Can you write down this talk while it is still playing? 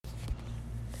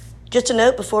Just a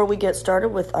note before we get started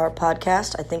with our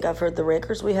podcast, I think I've heard the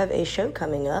Rakers. We have a show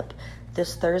coming up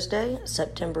this Thursday,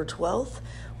 September 12th.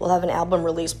 We'll have an album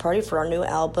release party for our new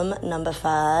album, number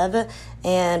 5,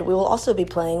 and we will also be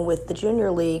playing with the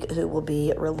Junior League, who will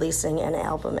be releasing an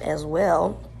album as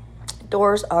well.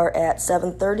 Doors are at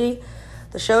 7:30.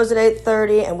 The show's at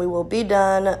 8:30, and we will be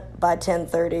done by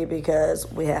 10:30 because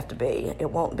we have to be.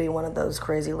 It won't be one of those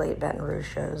crazy late Baton Rouge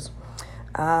shows.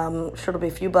 Sure it'll be a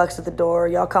few bucks at the door.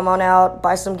 Y'all come on out,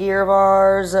 buy some gear of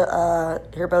ours,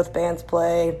 hear both bands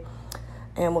play,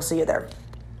 and we'll see you there.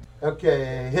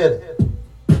 Okay, hit it.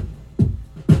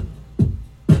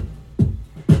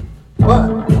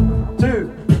 1, 2,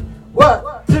 1,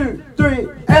 2, 3,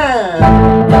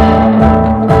 and...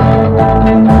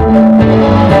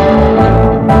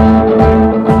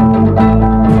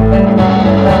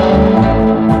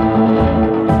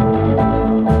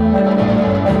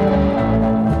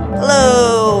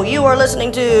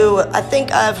 Listening to I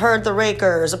Think I've Heard the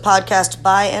Rakers, a podcast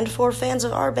by and for fans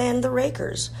of our band, the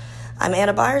Rakers. I'm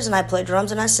Anna Byers, and I play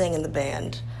drums and I sing in the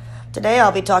band. Today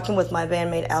I'll be talking with my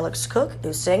bandmate Alex Cook,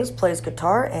 who sings, plays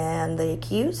guitar, and the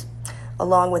keys,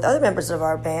 along with other members of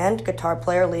our band, guitar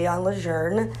player Leon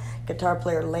Lejeune, guitar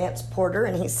player Lance Porter,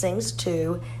 and he sings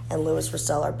too, and Louis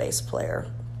Russell, our bass player.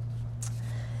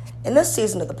 In this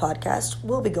season of the podcast,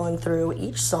 we'll be going through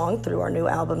each song through our new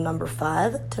album, number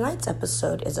 5. Tonight's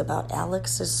episode is about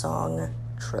Alex's song,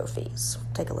 Trophies.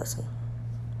 Take a listen.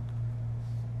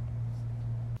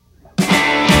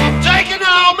 Taking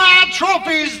all my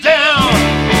trophies down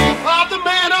off the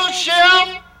mantel shelf,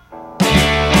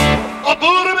 or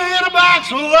put them in a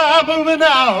box while I'm moving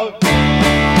out.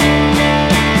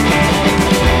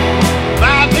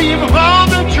 I leave them on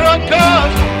the truck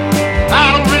 'cause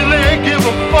I don't really give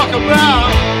a fuck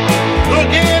about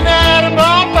looking at them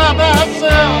all by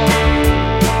myself.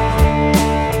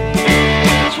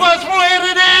 This one's for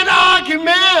winning an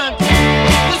argument.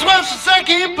 This one's for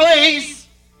second place.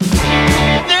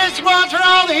 This one's for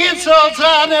all the insults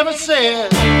I never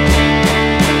said.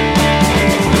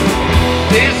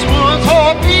 This one's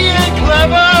for being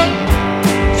clever,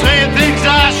 saying things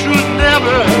I should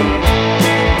never,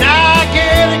 not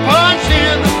getting punched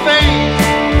in the face.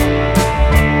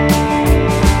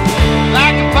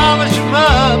 Polish them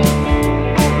up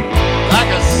like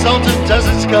a sultan does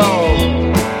its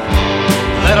gold.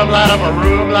 Let them light up a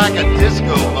room like a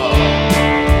disco ball.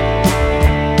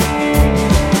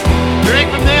 Drink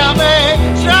from them a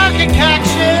strong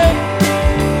concoction,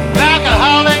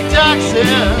 alcoholic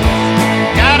toxins.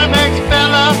 Gotta make a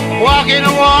fella walk in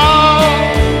a wall.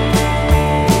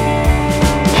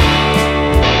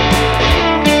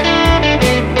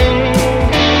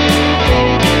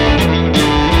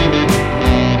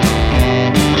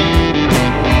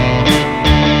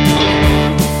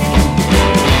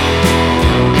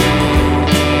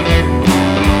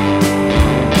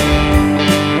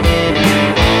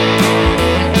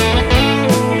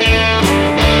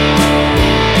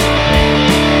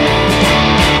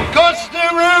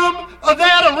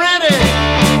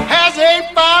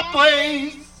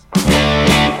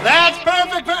 That's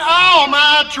perfect for all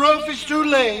my trophies to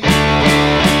lay. Be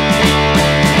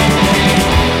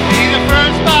the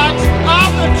first box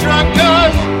off the truck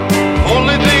 'cause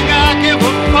only thing I give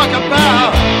a fuck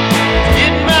about is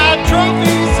getting my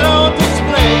trophies on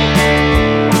display.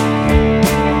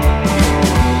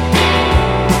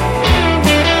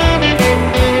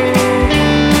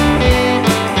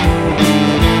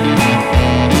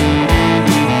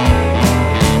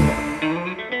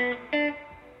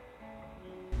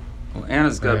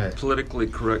 Anna's got politically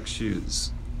correct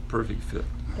shoes. Perfect fit.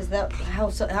 Is that how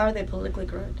are they politically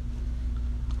correct?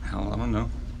 Hell, I don't know.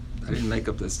 I didn't make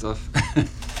up this stuff.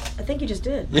 I think you just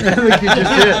did. Yeah, I think you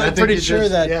just did. I'm pretty sure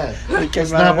that it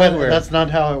came out of nowhere. That's not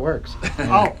how it works.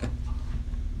 Oh,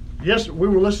 yes, we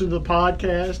were listening to the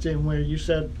podcast and where you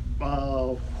said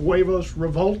Huevos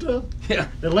Revolta. Yeah.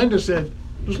 And Linda said,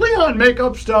 "Does Leon make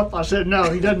up stuff?" I said,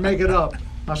 "No, he doesn't make it up."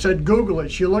 I said, "Google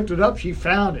it." She looked it up. She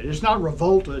found it. It's not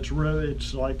Revolta.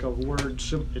 It's like a word.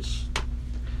 It's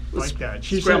like that.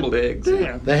 She Scrambled said, eggs.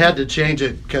 Damn. They had to change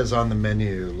it because on the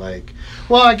menu, I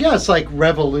guess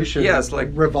revolution. Yeah, it's like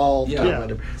revolved. yeah. Or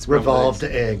whatever. Scrambled Revolved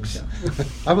eggs. Yeah.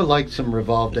 I would like some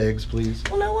revolved eggs, please.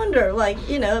 Well, no wonder.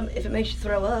 If it makes you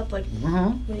throw up, when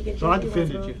you get So I dizzy,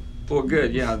 defended you. Well,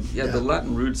 good. Yeah. The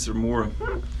Latin roots are more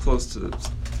close to the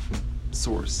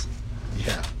source.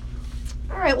 Yeah.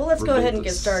 All right, well, let's go ahead and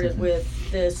get Revoltus. started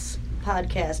with this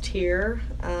podcast here.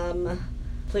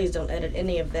 Please don't edit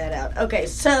any of that out. Okay,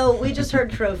 so we just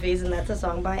heard Trophies, and that's a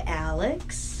song by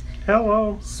Alex.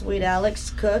 Hello. Sweet Alex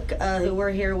Cook, who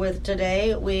we're here with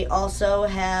today. We also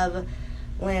have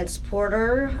Lance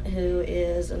Porter, who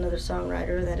is another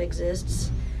songwriter that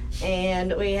exists.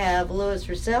 And we have Louis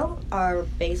Roussel, our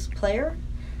bass player,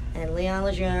 and Leon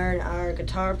Lejeune, our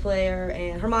guitar player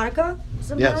and harmonica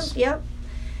sometimes. Yes. Yep.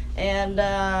 And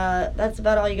that's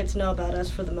about all you get to know about us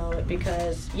for the moment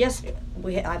because, yes, go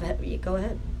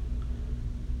ahead.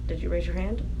 Did you raise your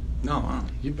hand? No,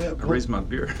 You bet. I raised my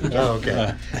beer. Oh,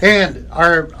 okay. And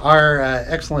our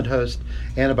excellent host,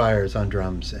 Anna Byers, on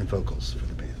drums and vocals for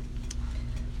the band.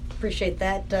 Appreciate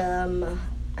that.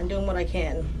 I'm doing what I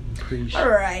can. Appreciate. All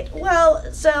right.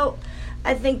 Well, so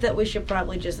I think that we should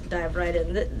probably just dive right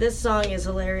in. This song is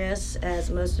hilarious, as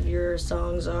most of your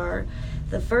songs are.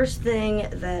 The first thing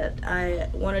that I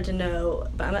wanted to know,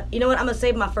 you know what? I'm gonna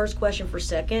save my first question for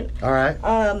second. All right.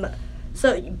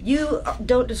 So you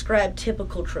don't describe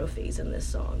typical trophies in this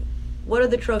song. What are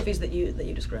the trophies that you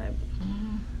describe?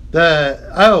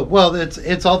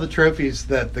 It's all the trophies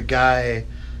that the guy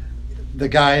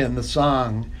in the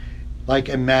song like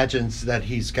imagines that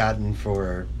he's gotten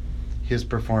for his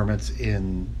performance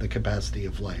in the capacity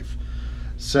of life.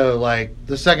 So like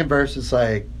the second verse is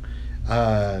like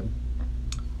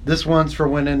this one's for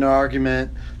winning an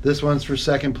argument, this one's for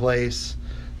second place,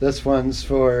 this one's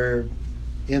for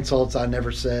insults I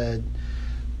never said.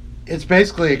 It's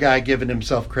basically a guy giving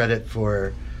himself credit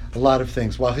for a lot of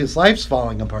things while his life's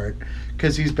falling apart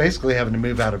because he's basically having to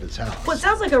move out of his house. Well, it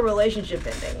sounds like a relationship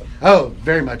ending. Oh,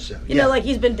 very much so. You know, like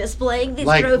he's been displaying these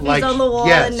trophies on the wall,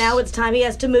 yes. And now it's time he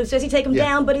has to move. So does he take them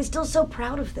down? But he's still so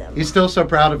proud of them. He's still so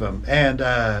proud of them. And,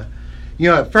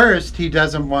 at first he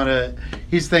doesn't want to,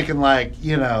 he's thinking like,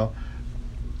 I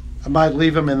might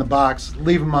leave them in the box,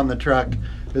 leave them on the truck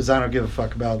because I don't give a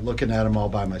fuck about looking at them all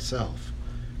by myself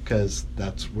because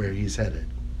that's where he's headed.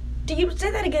 Do you say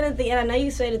that again at the end? I know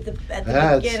you said it at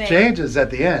the beginning. It changes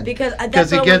at the end. Because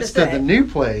he gets to the new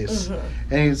place,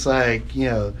 and he's like,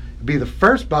 be the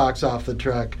first box off the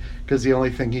truck because the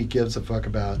only thing he gives a fuck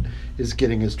about is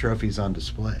getting his trophies on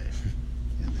display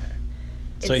in there.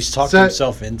 So he's talked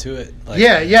himself into it?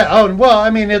 Yeah. Oh, well, I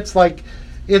mean, it's like,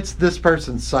 it's this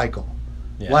person's cycle.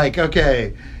 Yeah. Like,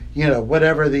 okay,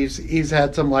 whatever he's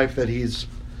had some life that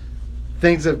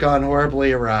things have gone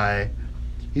horribly awry.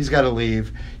 He's got to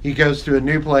leave. He goes to a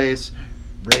new place,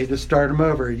 ready to start him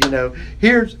over.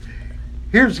 Here's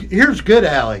good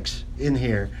Alex in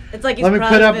here. It's like he's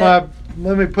proud of it.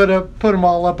 Let me put them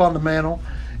all up on the mantle,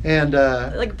 and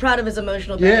like proud of his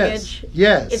emotional baggage.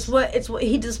 Yes. It's what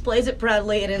he displays it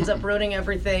proudly and ends up ruining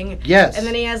everything. Yes. And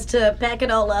then he has to pack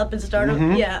it all up and start.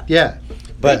 Yeah. Yeah.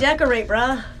 But redecorate,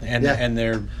 bruh. And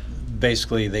they're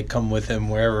basically they come with him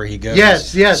wherever he goes.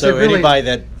 Yes. So anybody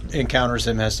that encounters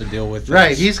him has to deal with this.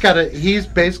 Right. He's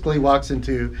basically walks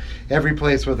into every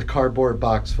place with a cardboard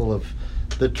box full of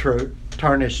the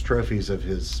tarnished trophies of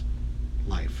his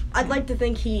life. I'd like to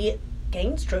think he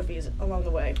gains trophies along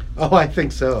the way. Oh, I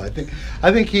think so.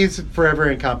 I think he's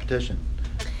forever in competition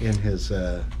in his.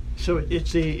 So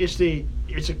it's a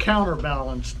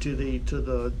counterbalance to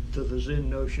the Zen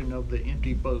notion of the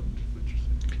empty boat.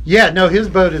 Yeah, no, his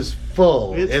boat is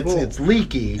full. Full. It's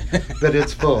leaky, but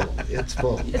it's full. It's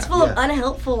full. It's full of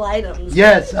unhelpful items.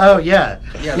 Yes. Oh, yeah.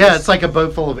 Yeah, it's like a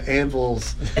boat full of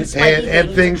anvils and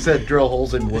things that drill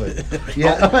holes in wood.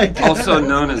 Yeah. Also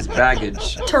known as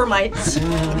baggage. Termites.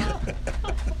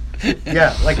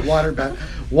 Yeah, like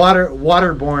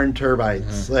waterborne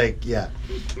termites. Like, yeah.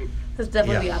 That's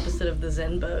definitely the opposite of the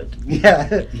Zen boat.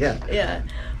 Yeah.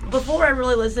 Before I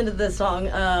really listened to this song,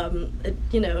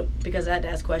 because I had to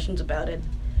ask questions about it,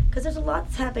 because there's a lot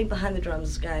that's happening behind the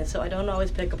drums, guys, so I don't always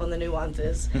pick up on the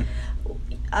nuances.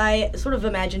 I sort of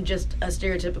imagine just a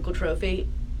stereotypical trophy,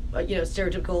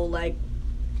 stereotypical, like,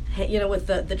 with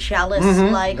the chalice,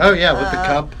 like... Oh, yeah, with the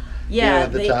cup. Yeah,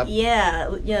 at the top.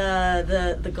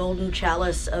 The golden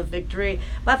chalice of victory.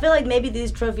 But I feel like maybe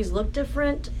these trophies look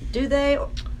different. Do they?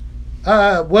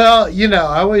 Well,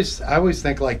 I always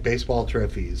think like baseball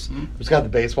trophies. It's got the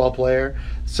baseball player.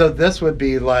 So this would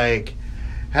be like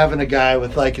having a guy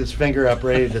with like his finger up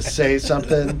ready to say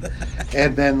something,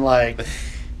 and then like,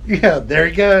 there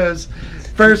he goes,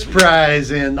 first prize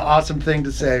and awesome thing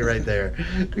to say right there.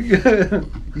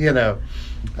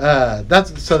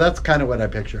 That's kind of what I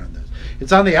picture on this.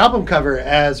 It's on the album cover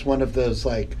as one of those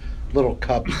like little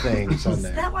cup things on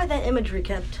there. Is that why that imagery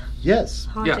kept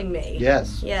haunting me?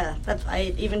 Yes. Yeah,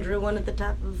 I even drew one at the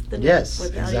top of the notes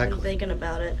without even thinking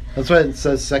about it. That's why it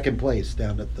says second place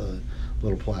down at the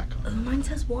little plaque. Mine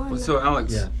says one. So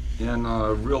Alex, in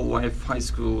real life, high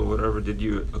school or whatever, did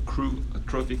you accrue a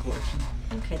trophy collection?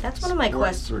 Okay, that's one of my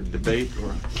questions. Or debate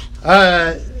or?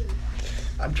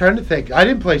 I'm trying to think. I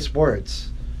didn't play sports.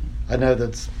 I know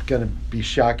that's going to be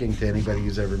shocking to anybody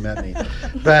who's ever met me.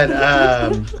 But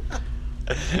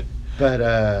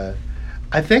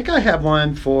I think I have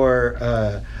one for.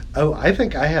 I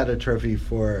think I had a trophy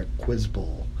for a quiz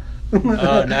bowl.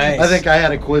 Oh, nice. I think I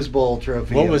had a quiz bowl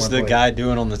trophy. What was one the point. guy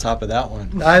doing on the top of that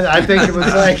one? I think it was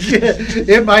like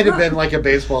it might have been like a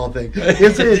baseball thing.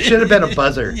 It should have been a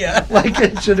buzzer. Yeah. Like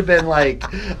it should have been like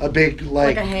a big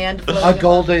like a hand. a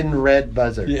golden red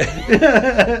buzzer.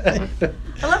 Yeah.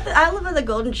 I love how the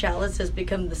golden chalice has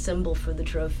become the symbol for the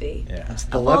trophy. Yeah. It's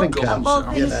the loving cup. Of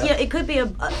all you things, know? yeah, it could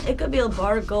be a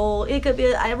bar goal. It could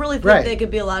be. I really think Right. they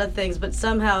could be a lot of things, but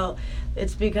somehow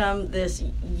it's become this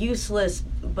useless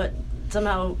but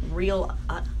somehow real.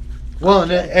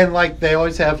 Well, and like they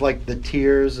always have like the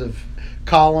tiers of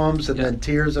columns and then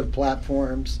tiers of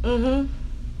platforms. Mm-hmm.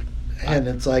 And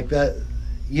it's like that,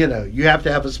 you know, you have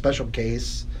to have a special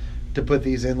case to put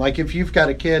these in. Like if you've got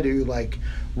a kid who like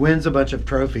wins a bunch of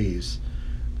trophies,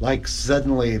 like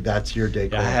suddenly that's your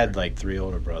decor. Yeah, I had like 3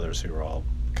 older brothers who were all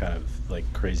kind of like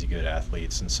crazy good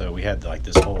athletes, and so we had like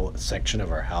this whole section of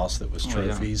our house that was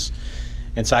trophies.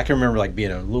 And so I can remember like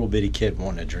being a little bitty kid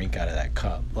wanting a drink out of that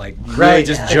cup, like really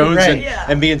just jonesing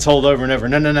and being told over and over,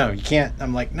 no, you can't.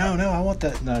 I'm like, no, I want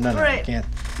that. No, you can't.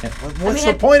 What's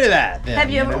the point of that?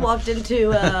 Have you ever walked into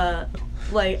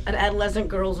like an adolescent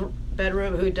girl's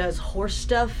bedroom who does horse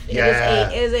stuff? Yeah.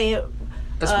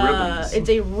 That's ribbons. It's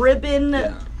a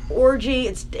ribbon orgy.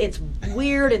 It's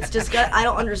weird. It's just I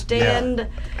don't understand.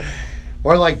 Yeah.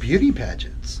 Or like beauty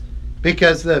pageants.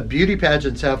 Because the beauty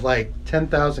pageants have like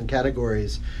 10,000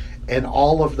 categories and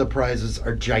all of the prizes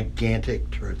are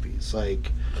gigantic trophies.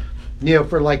 Like, you know,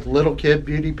 for like little kid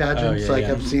beauty pageants,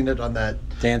 I've seen it on that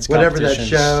dance whatever that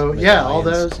show. Yeah, all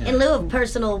those. In lieu of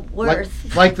personal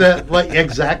worth. Like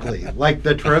exactly. Like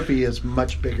the trophy is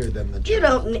much bigger than the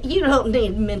trophy. You don't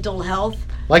need mental health.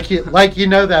 Like you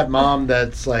know that mom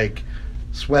that's like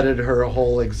sweated her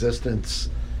whole existence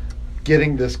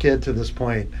getting this kid to this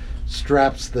point,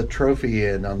 straps the trophy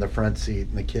in on the front seat,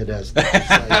 and the kid has to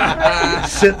just, like,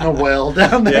 sit in a well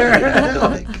down there.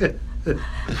 Like,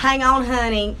 hang on,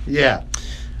 honey. Yeah.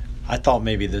 I thought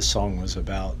maybe this song was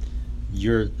about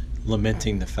you're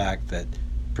lamenting the fact that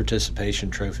participation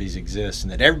trophies exist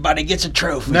and that everybody gets a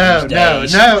trophy. No. these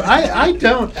days. I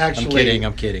don't actually.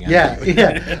 I'm kidding. Yeah.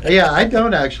 I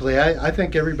don't actually. I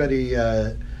think everybody.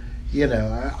 You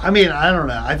know. I mean, I don't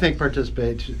know. I think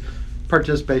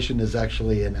participation is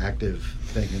actually an active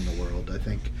thing in the world. I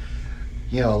think,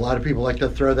 you know, a lot of people like to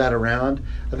throw that around.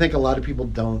 I think a lot of people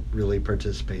don't really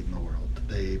participate in the world.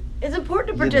 It's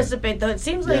important to participate, though. It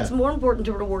seems like it's more important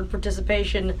to reward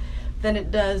participation than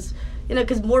it does, you know,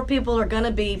 because more people are going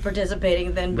to be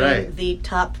participating than being the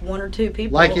top 1 or 2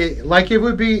 people. It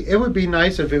would be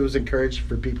nice if it was encouraged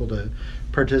for people to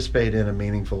participate in a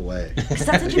meaningful way.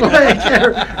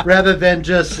 Rather than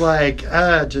just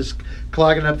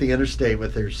clogging up the interstate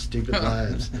with their stupid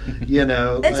lives. You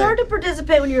know, it's hard to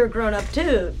participate when you're a grown up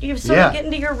too. You sort of get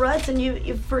into your ruts and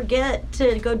you forget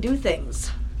to go do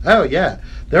things. Oh yeah,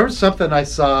 there was something I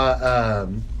saw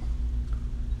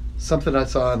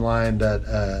online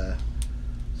that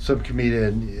some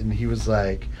comedian, and he was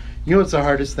like, you know what's the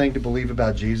hardest thing to believe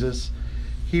about Jesus?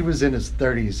 He was in his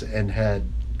 30s and had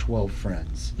 12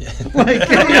 friends. Yeah. But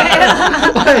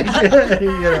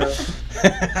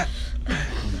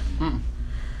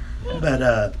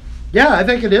I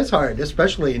think it is hard,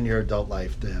 especially in your adult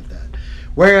life, to have that.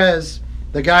 Whereas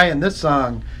the guy in this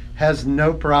song has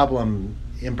no problem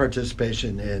in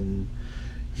participation in,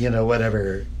 you know,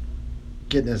 whatever,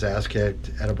 getting his ass kicked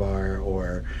at a bar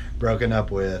or broken up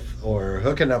with or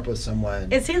hooking up with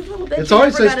someone. Is he a little bitch? It's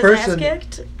always this person. His ass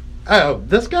kicked? Oh,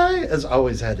 this guy has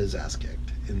always had his ass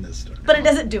kicked in this story. But it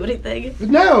doesn't do anything.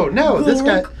 No, this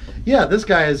guy. Yeah, this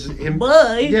guy is.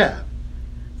 Bye. Yeah.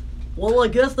 Well, I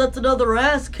guess that's another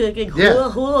ass kicking.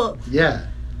 Yeah.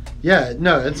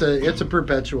 No, it's a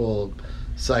perpetual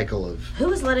cycle of. Who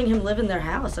is letting him live in their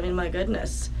house? I mean, my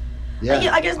goodness.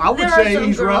 Yeah. I guess I would say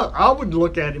he's right. I would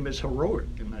look at him as heroic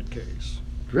in that case.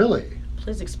 Really?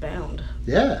 Please expound.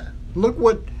 Yeah. Look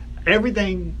what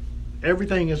everything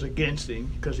is against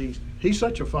him because he's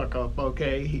such a fuck up.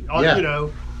 Okay, you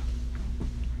know.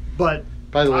 But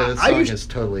by the way, this song is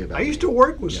totally about. I used to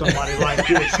work with somebody like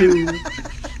this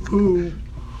who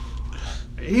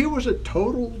he was a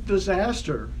total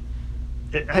disaster.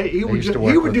 He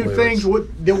would do things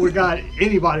that would got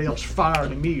anybody else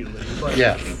fired immediately. But,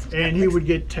 and he would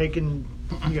get taken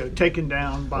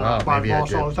down by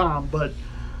boss all the time. But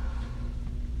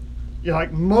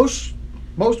like most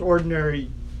ordinary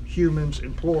humans,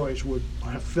 employees would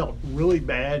have felt really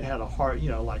bad, had a heart,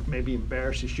 like maybe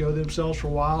embarrassed to show themselves for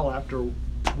a while after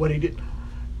what he did.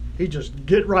 He just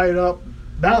get right up,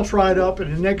 bounce right up,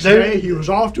 and the next day he was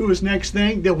off to his next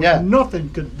thing. There was nothing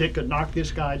that could knock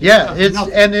this guy down. Yeah,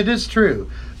 Nothing. and it is true.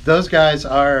 Those guys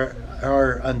are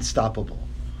unstoppable.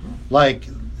 Like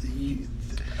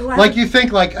you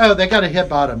think like, oh, they got to hit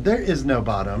bottom. There is no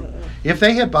bottom. If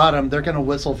they hit bottom, they're going to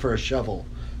whistle for a shovel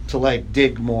to like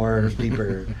dig more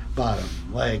deeper bottom.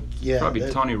 Like, yeah, probably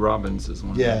Tony Robbins is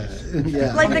one. Yeah,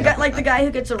 yeah. Like the guy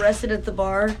who gets arrested at the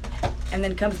bar, and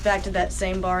then comes back to that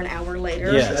same bar an hour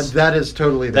later. Yes. That is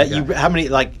totally the guy. How many,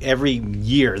 like every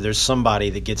year there's somebody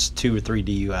that gets 2 or 3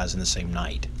 DUIs in the same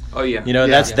night. Oh yeah. You know,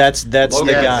 that's the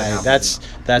guy. That's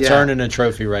earning a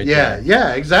trophy right there.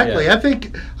 Yeah, exactly. Yeah.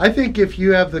 I think if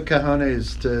you have the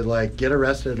cojones to like get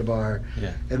arrested at a bar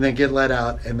and then get let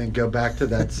out and then go back to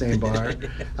that same bar,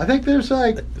 I think there's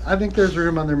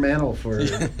room on their mantle for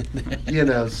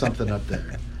something up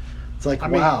there. It's like,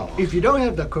 wow. If you don't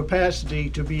have the capacity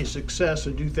to be a success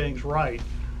and do things right,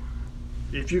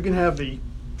 if you can have the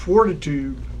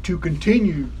fortitude to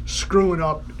continue screwing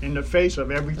up in the face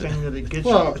of everything that it gets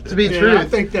you. Well, to be true, I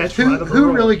think that's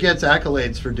who really gets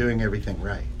accolades for doing everything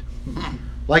right?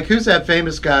 Like, who's that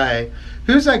famous guy?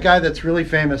 Who's that guy that's really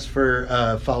famous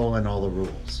for following all the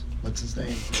rules? What's his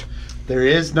name? There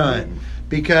is none.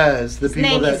 Because the people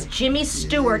name that is Jimmy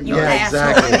Stewart, you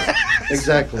asshole.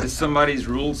 Exactly. It's somebody's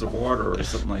rules of order or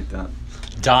something like that.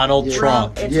 Donald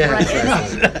Trump.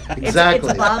 Exactly. It's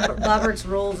Robert's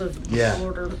rules of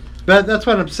order. But that's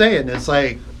what I'm saying. It's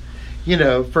like,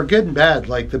 for good and bad,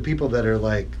 like the people that are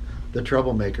like the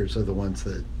troublemakers are the ones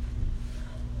that.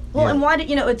 Well, and why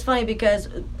it's funny because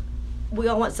we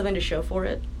all want something to show for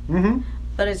it. Mm-hmm.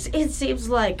 But it seems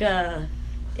like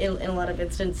in a lot of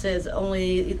instances,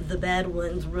 only the bad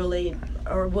ones really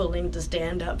are willing to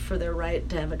stand up for their right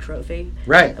to have a trophy.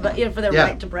 Right. But for their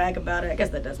right to brag about it. I guess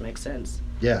that does make sense.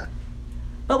 Yeah.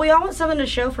 But we all want something to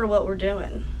show for what we're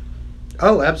doing.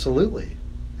 Oh, absolutely.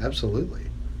 Absolutely.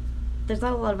 There's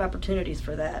not a lot of opportunities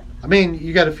for that. I mean,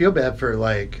 you got to feel bad for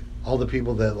like all the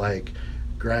people that like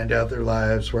grind out their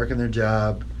lives, working their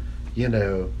job,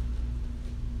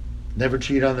 never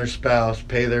cheat on their spouse,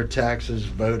 pay their taxes,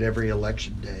 vote every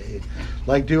election day,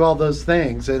 like do all those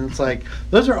things. And it's like,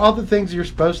 those are all the things you're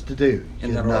supposed to do.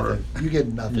 You get nothing. You get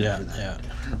nothing for that. Yeah.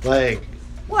 Like,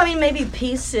 well, I mean, maybe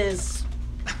peace is,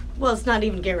 well, it's not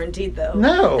even guaranteed though.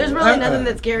 No. There's really nothing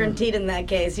that's guaranteed in that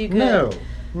case. You could. No.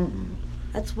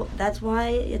 That's why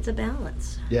it's a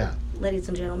balance. Yeah. Ladies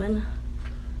and gentlemen.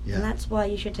 Yeah. And that's why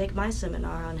you should take my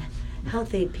seminar on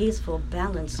healthy, peaceful,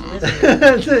 balanced living.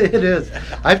 It is.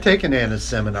 I've taken Anna's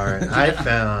seminar and I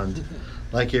found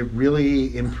like it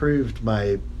really improved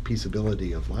my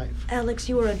peaceability of life. Alex,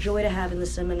 you were a joy to have in the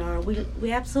seminar.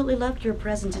 We absolutely loved your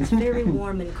presence. It's very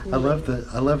warm and cool. I love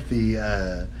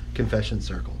the confession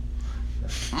circle.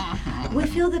 We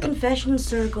feel the confession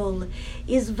circle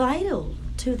is vital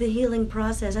to the healing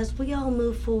process as we all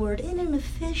move forward in an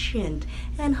efficient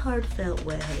and heartfelt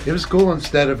way. It was cool.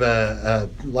 Instead of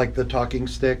like the talking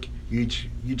stick, you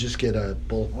just get a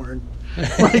bullhorn.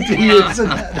 Like to use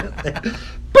that.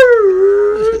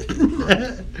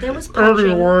 There was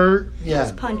punching. Everywhere. There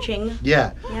was punching.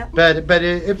 Yeah. Yep. But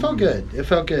it felt good. It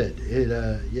felt good.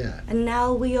 And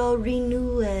now we all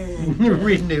renew it.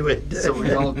 Renew it. So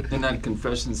we all in that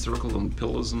confession circle on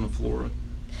pillows on the floor.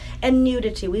 And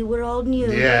nudity. We were all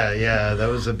nude. Yeah. That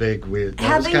was a big weird.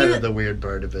 That was kind of the weird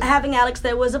part of it. Having Alex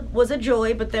there was a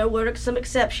joy, but there were some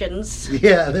exceptions.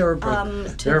 Yeah, there were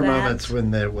moments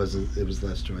when it was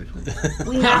less joyful.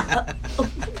 We now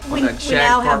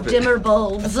have dimmer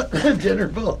bulbs. Dimmer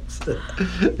bulbs.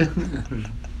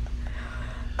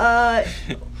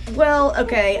 Well,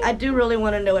 okay. I do really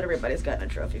want to know what everybody's gotten a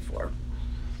trophy for.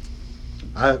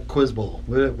 Quiz Bowl.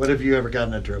 What have you ever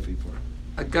gotten a trophy for?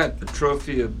 I got a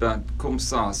trophy about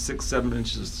 6-7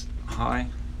 inches high.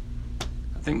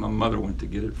 I think my mother went to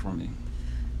get it for me.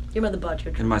 Your mother bought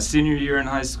your trophy. In my senior year in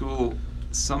high school,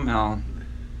 somehow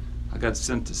I got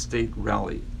sent to state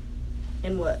rally.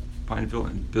 In what? Pineville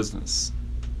in business.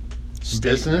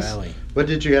 Business? Rally. What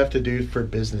did you have to do for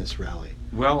business rally?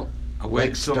 Well, I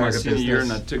waited until my senior year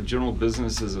and I business? took general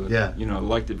business as a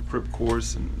elective crip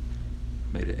course and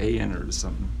made an A in it or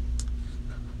something.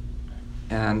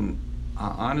 And I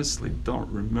honestly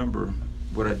don't remember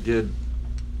what I did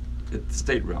at the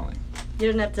state rally. You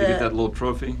didn't have to get that little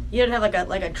trophy. You didn't have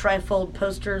like a trifold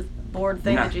poster board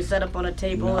thing that you set up on a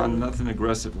table. No, nothing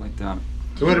aggressive like that.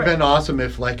 It would have been awesome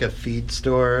if like a feed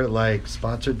store like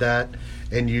sponsored that,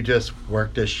 and you just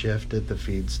worked a shift at the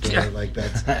feed store. Yeah. Like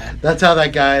that's how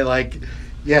that guy like.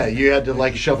 Yeah, you had to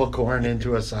like shovel corn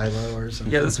into a silo or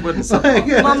something. Yeah, this wasn't something.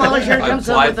 Mom always sure comes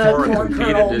up with a corn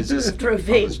kernel It's just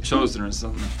trophy. I was chosen or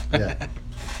something. Yeah.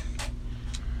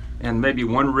 and maybe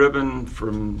one ribbon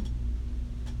from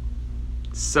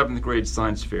 7th grade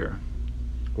science fair.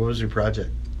 What was your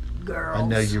project? Girls. I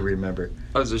know you remember.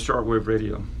 That was a shortwave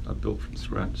radio I built from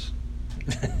scratch.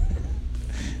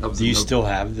 Do you still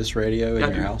have this radio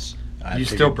in your house? You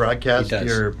still broadcast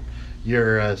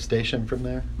your station from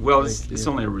there? Well, it's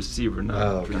only a receiver,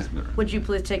 not a transmitter. Would you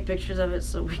please take pictures of it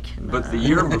so we can... But the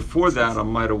year before that, I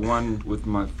might have won with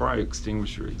my fire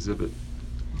extinguisher exhibit.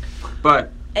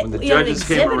 But when the judges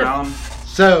came around...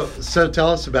 So tell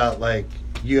us about, like,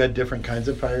 you had different kinds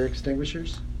of fire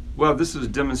extinguishers? Well, this was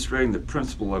demonstrating the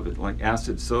principle of it, like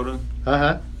acid soda.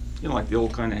 Uh-huh. You know, like the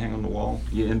old kind of hang on the wall.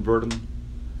 You invert them.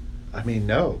 I mean,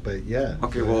 no, but yeah.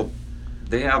 Okay, well,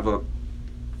 they have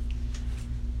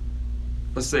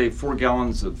let's say 4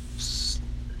 gallons of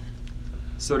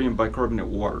sodium bicarbonate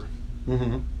water.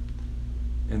 Mm-hmm.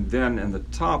 And then in the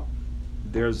top,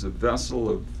 there's a vessel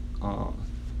of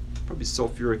probably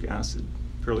sulfuric acid,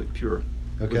 fairly pure,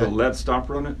 with a lead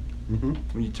stopper on it. Mm-hmm.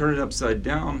 When you turn it upside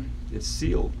down, it's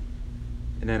sealed.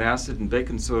 And that acid and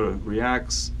baking soda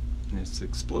reacts, and it's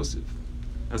explosive.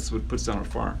 That's what puts down a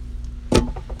fire.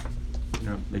 You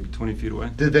know, maybe 20 feet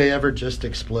away. Did they ever just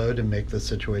explode and make the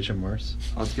situation worse?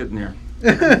 I was getting there.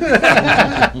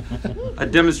 I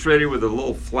demonstrated with a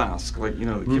little flask, like, you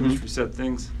know, the chemistry set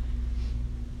things,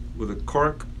 with a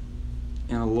cork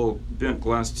and a little bent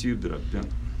glass tube that I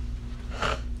bent.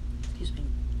 Excuse me.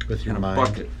 With your and mind. a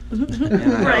bucket.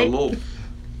 And I had a little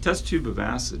test tube of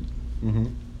acid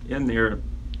in there.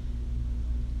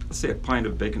 Let's say a pint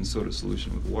of baking soda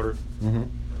solution with water. Mm-hmm.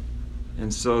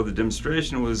 And so the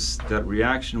demonstration was that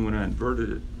reaction when I inverted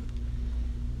it.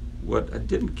 What I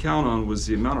didn't count on was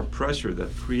the amount of pressure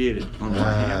that created on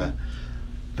my hand.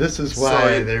 This is why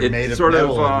So they're it made of sort of,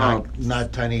 metal and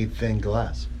not tiny thin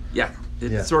glass. Yeah,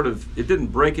 it sort of, it didn't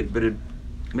break it, but it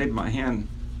made my hand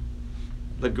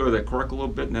let go of that cork a little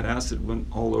bit, and that acid went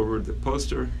all over the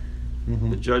poster,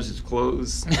 the judge's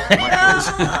clothes, my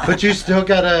clothes. But you still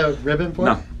got a ribbon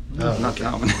for it? No, not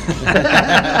that one.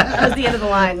 That was the end of the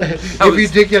line. If you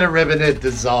did get a ribbon, it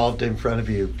dissolved in front of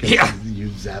you because you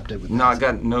zapped it with No, I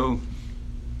got no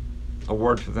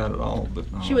award for that at all. But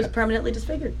She was permanently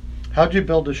disfigured. How'd you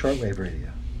build a shortwave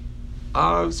radio?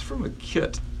 It was from a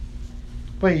kit.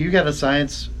 Wait, you got a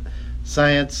science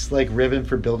like ribbon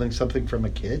for building something from a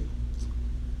kit?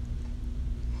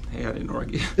 Hey, I didn't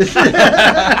argue. It's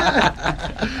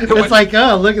like,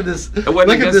 oh, look at this! Look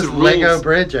at this Lego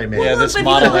bridge I made. Yeah, this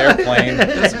model airplane.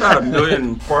 It's about 1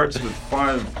 million parts with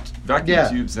 5 vacuum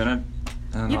tubes in it.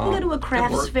 And, You can go to a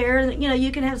crafts fair, and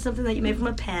you can have something that you made from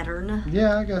a pattern.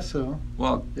 Yeah, I guess so.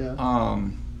 Well, yeah. I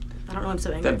don't know. I'm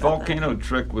so angry that about volcano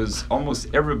trick was almost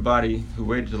everybody who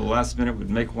waited to the last minute would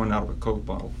make one out of a Coke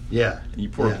bottle. Yeah. And you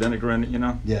pour vinegar in it,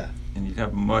 Yeah. and you'd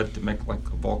have mud to make like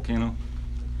a volcano.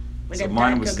 We So got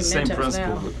mine Diet was the Coke same and Mentos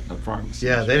principle now. with a farm.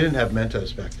 Yeah, they didn't have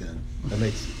Mentos back then. That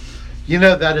makes,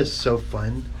 that is so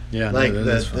fun. Yeah, like no,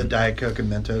 that is fun. the Diet Coke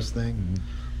and Mentos thing.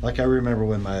 Mm-hmm. Like I remember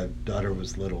when my daughter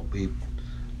was little,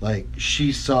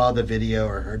 she saw the video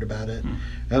or heard about it.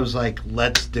 I was like,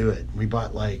 let's do it. We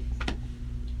bought 8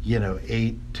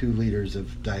 2 liters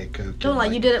of Diet Coke. Don't lie,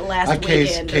 you did it last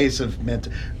weekend. Case of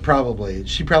Mentos. Probably.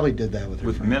 She probably did that with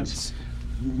her friends.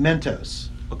 Mentos.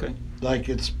 Okay. Like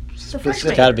it's fresh specific.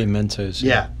 It's got to be Mentos.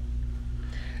 Yeah.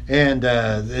 And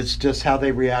it's just how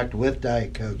they react with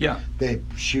Diet Coke. Yeah. They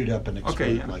shoot up and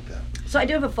explode like that. So I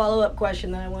do have a follow-up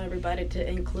question that I want everybody to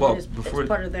include as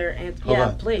part of their answer. Hold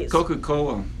on. Please.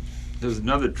 Coca-Cola. There's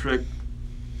another trick.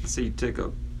 Let's say you take a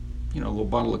little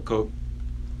bottle of Coke,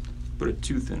 put a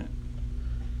tooth in it.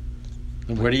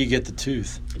 And where do you get the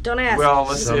tooth? Don't ask. Well,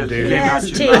 let's say it came out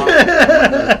Yes, your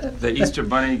mouth. The Easter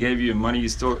Bunny gave you money. You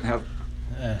still have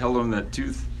held on that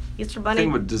tooth. Easter Thing Bunny.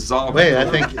 would dissolve. Wait, I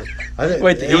think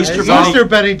Wait, the Easter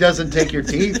Bunny doesn't take your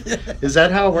teeth. Is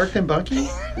that how it worked in Bunky?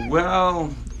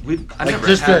 Well, I never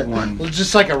just had one.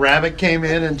 Just like a rabbit came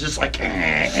in and just like.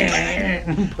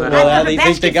 Well, they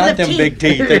think they got them big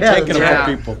teeth. They're taking them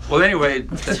from people. Well, anyway,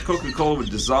 that Coca-Cola would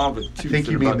dissolve a I tooth think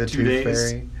in you mean about the 2 tooth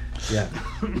days. fairy. Yeah.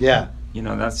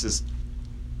 Yeah. That's just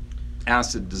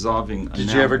acid dissolving.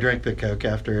 Did you ever drink the Coke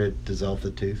after it dissolved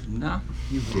the tooth? No.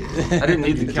 You did. I didn't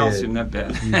need You the calcium did.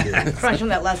 that bad. You did. Fresh from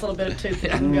that last little bit of tooth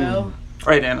that can go. All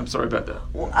right, Ann, I'm sorry about that.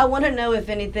 Well, I want to know if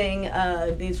anything,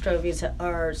 these trophies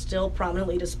are still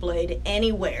prominently displayed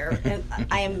anywhere. And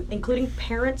I am including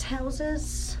parents'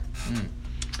 houses,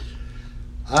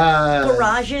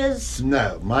 garages.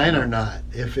 No, mine are not.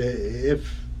 If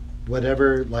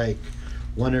whatever,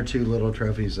 1 or 2 little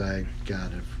trophies I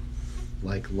got have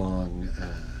long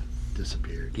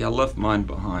disappeared. Yeah, I left mine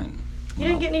behind. You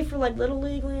didn't get any for Little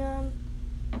League, Leon?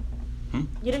 Hmm?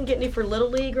 You didn't get any for Little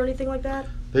League or anything like that?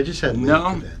 They just had No.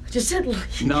 league then. Just said.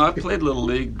 No, I played Little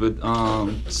League, but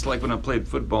it's like when I played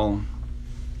football.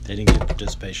 They didn't get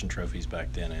participation trophies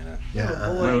back then, Anna. Yeah.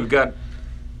 Oh, When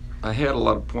I had a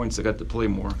lot of points, I got to play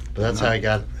more. But that's how I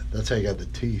got the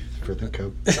teeth for the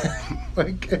coke.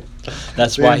 Like,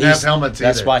 That's they why didn't have he's helmets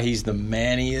that's either. why he's the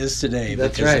man he is today.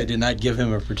 That's because right. they did not give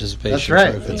him a participation That's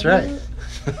right. trophy. That's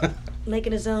right.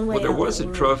 Making his own way. Well, there out was of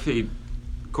a the trophy,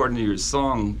 according to your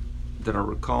song, that I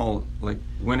recall, like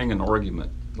winning an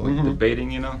argument, like Mhm.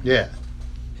 debating, you know? Yeah.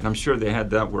 And I'm sure they had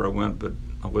that where I went, but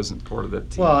I wasn't part of that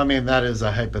team. Well, I mean, that is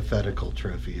a hypothetical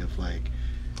trophy of like.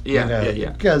 yeah, yeah.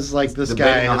 Because like this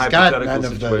Debating guy a has got hypothetical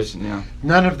none of those. situation, yeah.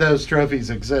 None of those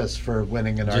trophies exist for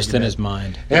winning an Just argument. in his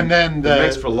mind. And then It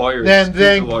makes for lawyers. Then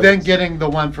future lawyers. then getting the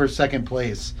one for second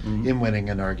place Mhm. in winning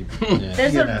an argument.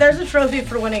 Yeah. There's a trophy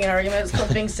for winning an argument. It's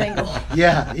called being single.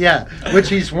 Yeah, which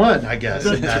he's won, I guess,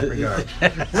 in that regard.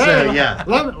 So yeah,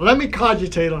 Let me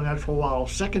cogitate on that for a while.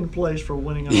 Second place for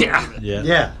winning an Yeah. argument. Yeah.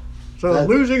 yeah. So That-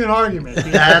 losing an argument.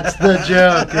 That's the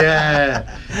joke.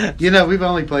 Yeah. You know, we've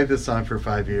only played this song for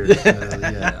 5 years. So,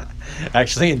 yeah.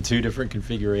 Actually, in 2 different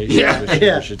configurations,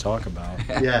 Yeah. we should talk about.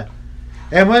 Yeah.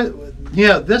 And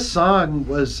this song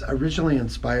was originally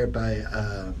inspired by.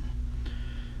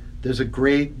 There's a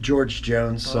great George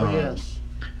Jones song Oh, yes.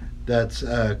 that's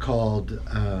called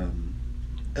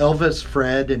Elvis,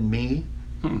 Fred, and Me,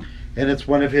 Hmm. and it's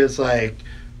one of his like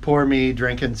poor me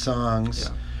drinking songs,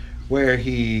 Yeah. where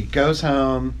he goes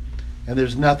home and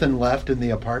there's nothing left in the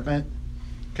apartment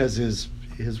because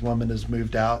his woman has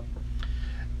moved out,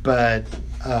 but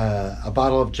a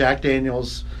bottle of Jack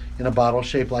Daniels in a bottle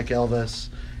shaped like Elvis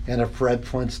and a Fred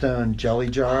Flintstone jelly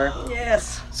jar.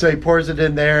 Yes. So he pours it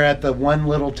in there at the one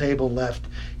little table left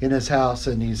in his house,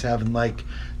 and he's having like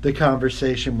the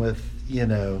conversation with, you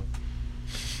know,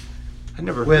 I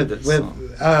never heard that with song.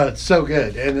 it's so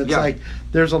good. And it's Yeah. like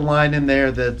there's a line in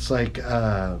there that's like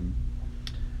how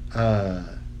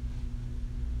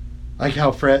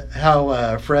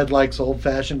Fred likes old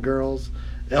fashioned girls,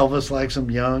 Elvis likes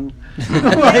them young.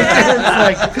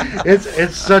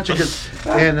 It's such a good,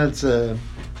 and it's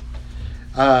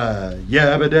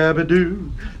yabba dabba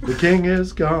doo, the king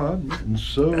is gone and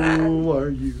so are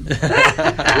you.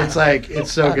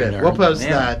 It's so good. We'll post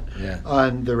that Yeah.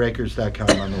 on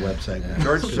therakers.com on the website. Yeah.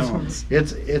 George Jones.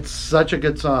 It's such a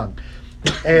good song.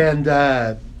 And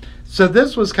so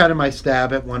this was kind of my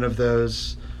stab at one of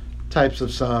those types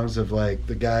of songs of like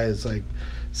the guy is like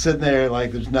sitting there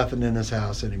like there's nothing in his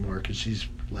house anymore because she's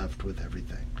left with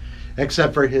everything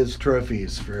except for his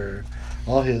trophies for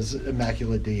all his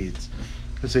immaculate deeds.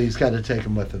 So he's got to take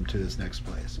them with him to his next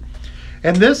place.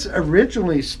 And this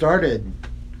originally started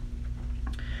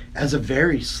as a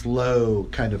very slow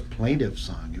kind of plaintive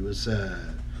song. It was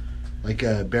like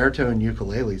a baritone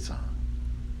ukulele song.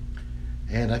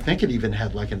 And I think it even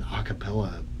had like an a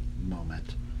cappella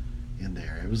moment in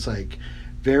there. It was like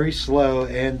very slow.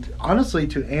 And honestly,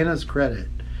 to Anna's credit,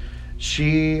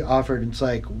 she offered, it's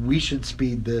like, we should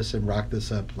speed this and rock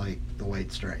this up like the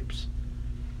White Stripes.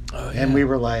 Oh, And we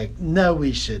were like, no,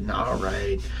 we shouldn't. All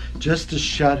right. Just to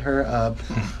shut her up.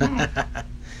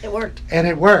 It worked. And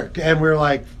it worked. And we were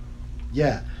like,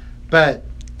 yeah. But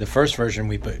the first version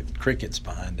we put crickets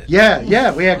behind it.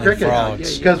 yeah, we had And cricket.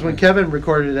 frogs. Because when Kevin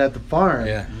recorded it at the farm,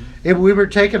 Yeah. we were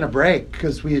taking a break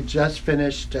because we had just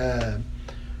finished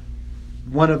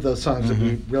one of those songs that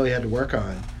we really had to work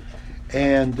on.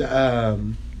 And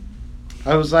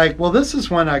I was like, well, this is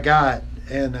one I got.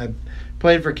 And I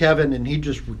played for Kevin, and he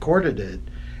just recorded it.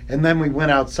 And then we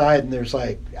went outside, and there's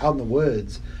like, out in the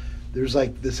woods, there's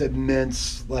like this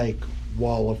immense like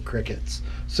wall of crickets.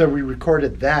 So we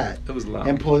recorded that It was loud.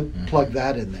 and plugged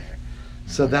that in there.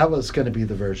 So that was going to be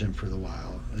the version for the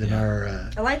while in Yeah. our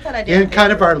I like that idea. in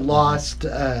kind of our lost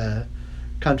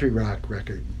country rock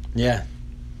record. Yeah.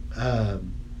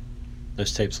 Um,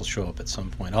 Those tapes will show up at some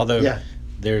point. Although yeah,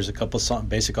 there's a couple songs,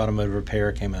 Basic Automotive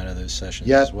Repair came out of those sessions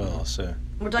Yep. as well. So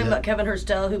We're talking Yeah. about Kevin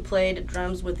Hurstel, who played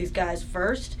drums with these guys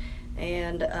first,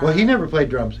 and well, he never played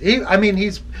drums.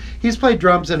 He's played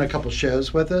drums in a couple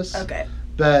shows with us. Okay.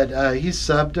 But he's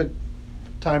subbed a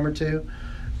time or two.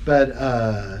 But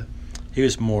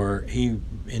he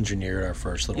engineered our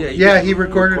first little. Yeah, he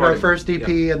recorded our recording, first EP,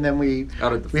 and then we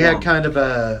Out at the had farm. kind of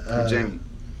With Jamie.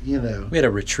 We had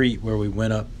a retreat where we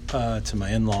went up to my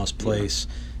in-laws' place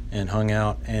and hung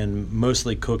out and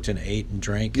mostly cooked and ate and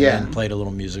drank and Yeah. then played a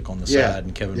little music on the Yeah. side,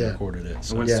 and Kevin Yeah. recorded it. I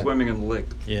So went Yeah. swimming in the lake.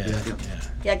 yeah.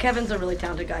 Yeah, Kevin's a really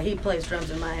talented guy. He plays drums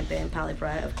in my band, Pally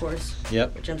Fry, of course.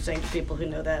 Yep. Which I'm saying to people who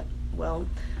know that well.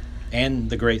 And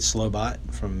the great Slowbot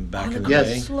from back in the yes,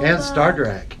 day. Slow and Bot. Star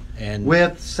Trek And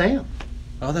with Sam.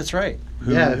 oh, that's right.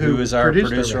 who is our produced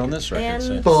producer our on record. this record. And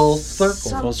so. Full circle.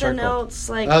 something circle. else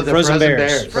like Oh, the Frozen Bears.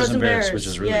 Bears. Frozen Bears, which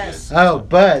is really yes. good. Oh,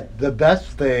 but the best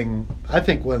thing, I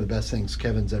think one of the best things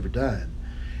Kevin's ever done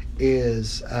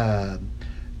is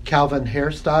Calvin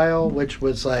Hairstyle, which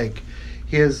was like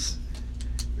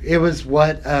it was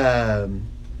what,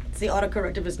 it's the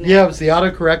autocorrect of his name. yeah, it was the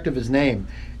autocorrect of his name.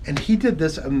 And he did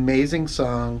this amazing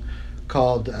song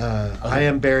called I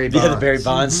Am Barry Bonds. Yeah, the Barry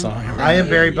Bonds song. I Am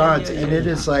Barry Yeah, Bonds, yeah, and yeah. it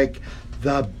is like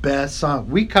the best song.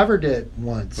 We covered it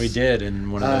once. We did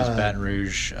in one of those Baton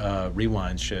Rouge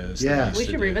rewind shows. that yeah. used We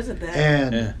to should do. revisit that.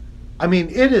 And Yeah. I mean,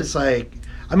 it is like,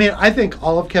 I think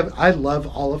I love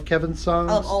all of Kevin's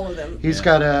songs. I love all of them. He's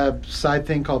got a side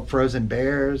thing called Frozen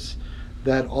Bears.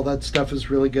 All that stuff is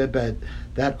really good. But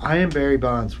that I Am Barry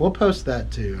Bonds, we'll post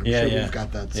that too. I'm sure we've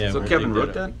got that. Yeah, So we'll Kevin dig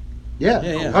wrote that that? Yeah.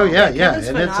 Yeah, yeah. Oh yeah, yeah. Kevin's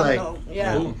And it's like phenomenal.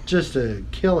 Yeah. Cool. just a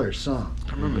killer song.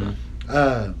 I remember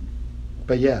that.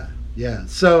 But yeah.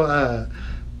 So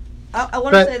I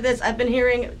want But- to say this. I've been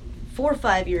hearing 4 or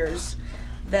 5 years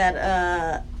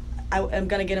that I am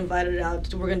going to get invited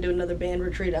out. We're going to do another band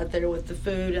retreat out there with the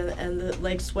food and the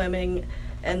lake swimming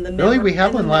and the really, we had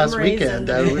and the one last memories weekend.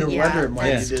 and the- We were yeah, wondering why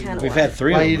you that's didn't. kinda We've why. had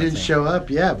 3 Why of you them. I didn't think. show up?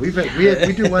 Yeah, we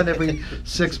do one every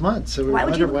 6 months. So we Why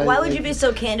would you? wonder Why would you be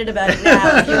so candid about it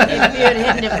now if you had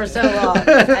hidden it for so long?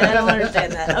 I don't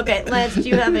understand that. Okay, Lance, do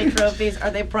you have any trophies? Are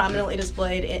they prominently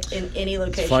displayed in any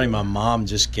location? It's funny, my mom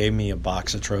just gave me a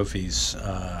box of trophies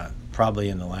probably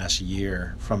in the last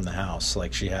year from the house.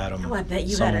 Like she had them Oh, I bet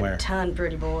you somewhere. had a ton,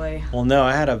 pretty boy. Well, no,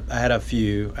 I had a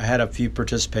few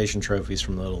participation trophies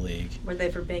from Little League Were they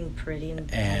for being pretty and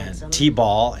and handsome?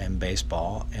 t-ball and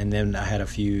baseball, and then I had a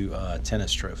few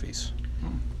tennis trophies.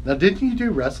 Now, didn't you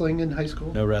do wrestling in high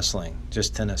school? No wrestling,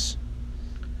 just tennis.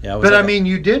 Yeah, But I mean,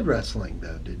 you did wrestling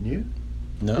though, didn't you?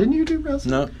 no, Didn't you do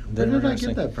wrestling? no. Where didn't did I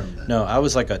wrestling. get that from then? No, I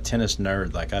was like a tennis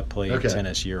nerd. Like I played Okay.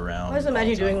 tennis year round. I was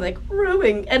imagining all the doing time. like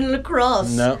rowing and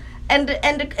lacrosse. No. And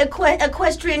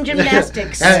equestrian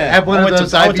gymnastics. At one I of went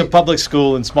those to, I went to Ivy- public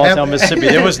school in small town Mississippi.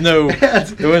 There was no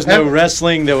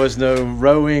wrestling. There was no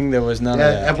rowing. There was none of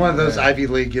that. At one of those Ivy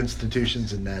League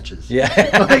institutions and matches. Yeah.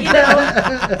 You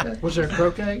know, Was there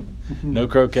croquet? No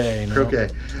croquet. No. Okay.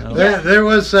 No. There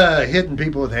was hitting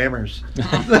people with hammers.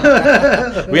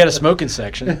 We had a smoking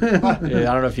section. Yeah,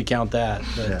 I don't know if you count that,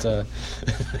 but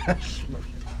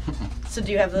so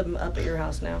do you have them up at your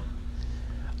house now?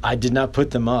 I did not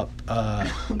put them up.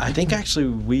 I think actually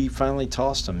we finally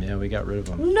tossed them. Yeah, we got rid of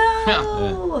them.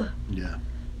 No. Yeah.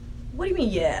 What do you mean?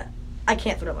 Yeah, I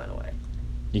can't throw mine away.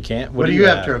 You can't. What do you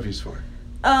have trophies for?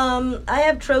 I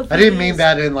have trophies. I didn't mean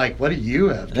that in like, what do you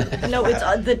have? trophies No,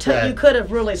 it's for? you could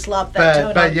have really slopped that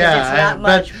tone but on, yeah, it's not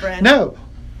much, Brent. No.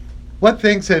 What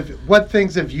things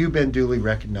have you been duly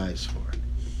recognized for?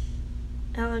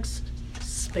 Alex,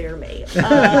 spare me.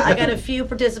 I got a few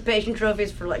participation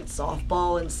trophies for like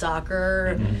softball and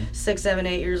soccer, 6, 7,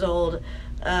 8 years old.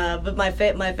 But my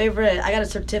favorite, I got a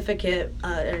certificate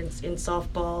in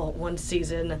softball one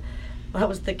season. I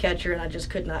was the catcher and I just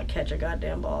could not catch a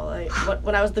goddamn ball.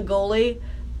 When I was the goalie,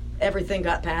 everything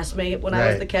got past me. When I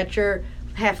was Right. the catcher,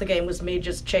 half the game was me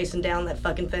just chasing down that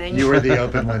fucking thing. You were the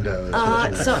open window. is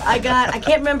what you So were. I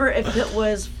can't remember if it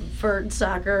was for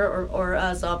soccer or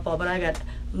softball, but I got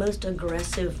most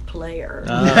aggressive player.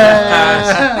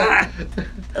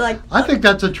 Like I think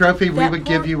that's a trophy we that would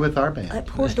poor- give you with our band. that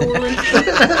poor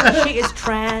Dorlin, she is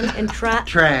trying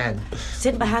Tran.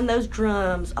 sitting behind those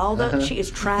drums. Although she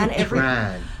is trying every.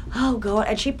 Tran. Oh God,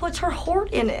 and she puts her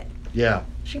heart in it. Yeah.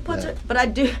 She puts Yeah. it, but I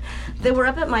do. They were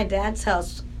up at my dad's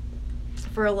house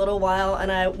for a little while, and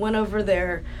I went over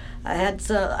there.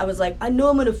 I was like, I know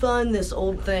I'm gonna find this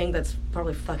old thing that's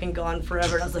probably fucking gone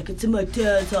forever. And I was like, it's in my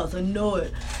dad's house. I know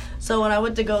it. So when I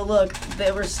went to go look,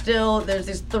 there's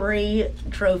these 3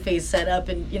 trophies set up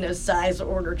in size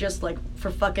order, just like for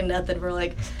fucking nothing. We're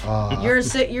like, you're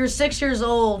 6 years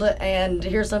old, and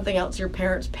here's something else your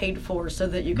parents paid for so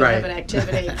that you can have Right. an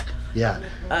activity. Yeah.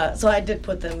 So I did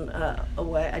put them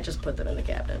away. I just put them in the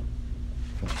cabinet.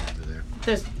 Over there.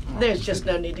 There's just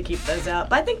no need to keep those out.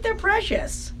 But I think they're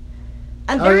precious.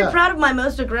 I'm Oh, very yeah. proud of my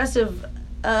most aggressive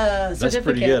certificate. That's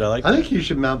pretty good. I like I that. think you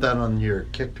should mount that on your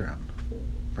kick drum.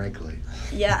 Frankly.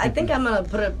 Yeah, I think I'm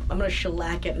gonna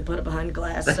shellac it and put it behind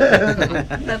glass so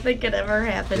nothing could ever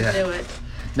happen Yeah. to it.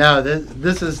 Now,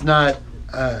 this is not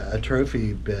a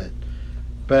trophy bit,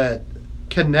 but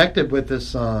connected with this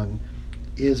song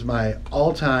is my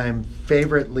all-time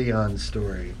favorite Leon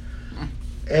story.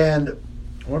 And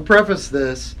I want to preface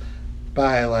this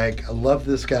by, I love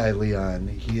this guy, Leon.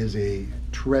 He is a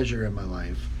treasure in my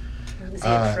life. Is he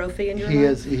a trophy in your he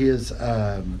life? is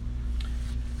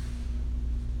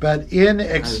But in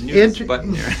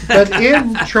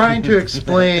trying to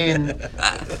explain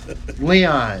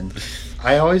Leon,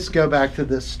 I always go back to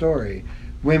this story.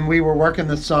 When we were working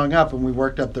the song up and we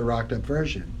worked up the rocked up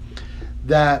version,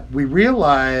 that we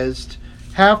realized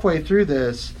halfway through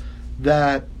this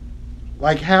that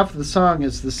like half the song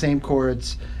is the same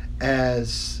chords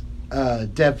as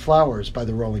Dead Flowers by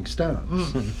the Rolling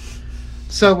Stones.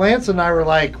 So Lance and I were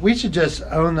like, we should just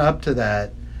own up to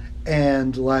that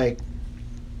and like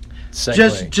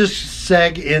just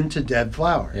seg into Dead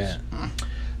Flowers. Yeah.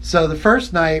 So the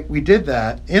first night we did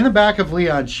that in the back of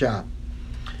Leon's shop.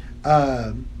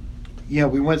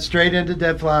 We went straight into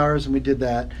Dead Flowers and we did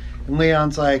that. And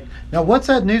Leon's like, now what's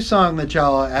that new song that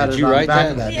y'all added on the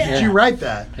back of that? Yeah. Did you write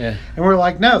that? Yeah. And we're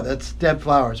like, no, that's Dead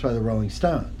Flowers by the Rolling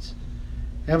Stones.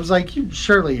 And I was like,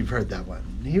 surely you've heard that one.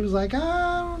 And he was like,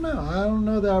 I don't know. I don't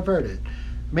know that I've heard it.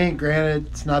 I mean, granted,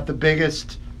 it's not the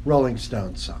biggest Rolling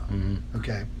Stones song. Mm-hmm.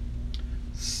 Okay.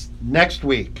 Next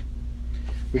week,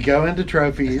 we go into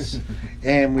Trophies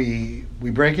and we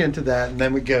break into that, and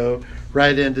then we go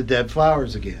right into Dead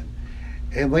Flowers again.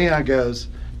 And Leon goes,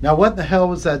 now what the hell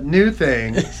was that new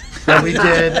thing that we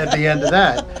did at the end of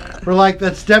that? We're like,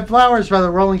 that's Dead Flowers by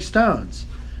the Rolling Stones.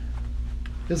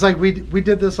 It's like, we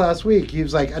did this last week. He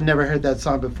was like, I've never heard that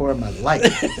song before in my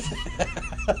life.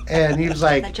 And he was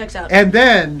like, that checks out. And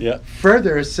then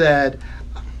further said,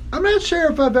 I'm not sure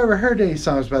if I've ever heard any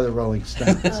songs by the Rolling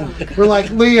Stones. We're like,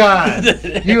 Leon,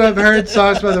 you have heard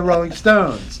songs by the Rolling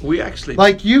Stones. We actually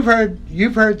like you've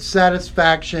heard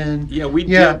Satisfaction. Yeah, we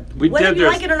did. We Whether did. you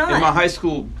like it or not. In my high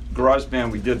school garage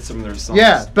band, we did some of their songs.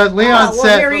 Yeah, but Leon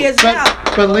said. Here he is now.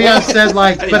 But Leon said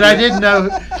like, but I didn't know.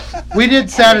 We did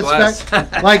Satisfaction.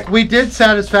 Like we did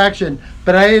Satisfaction,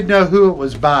 but I didn't know who it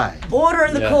was by. Order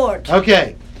in the court.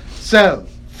 Okay, so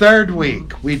third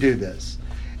week we do this.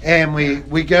 And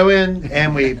we go in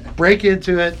and we break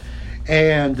into it,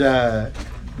 and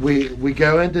we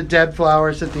go into Dead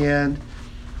Flowers at the end,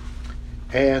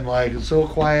 and like it's a little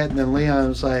quiet, and then Leon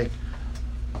was like,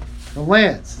 well,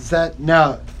 Lance, is that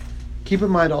now? Keep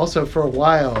in mind also for a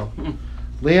while,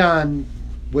 Leon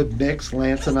would mix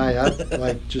Lance and I up,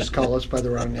 like just call us by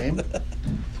the wrong name.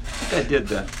 I did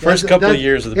that. First couple of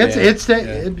years of the band.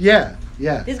 Yeah.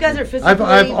 These guys are physically.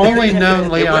 I've only known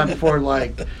Leon for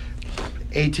like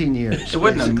 18 years. It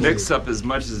wasn't basically. a mix-up as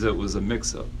much as it was a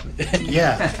mix-up.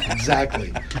 Yeah,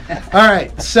 exactly. All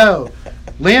right, so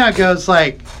Leon goes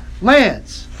like,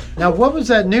 Lance, now what was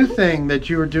that new thing that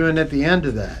you were doing at the end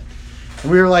of that?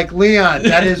 And we were like, Leon,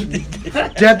 that is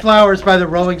Dead Flowers by the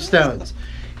Rolling Stones.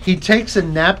 He takes a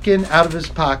napkin out of his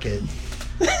pocket,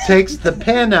 takes the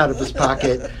pen out of his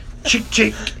pocket,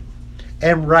 chick,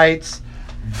 and writes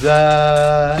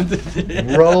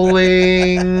the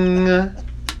Rolling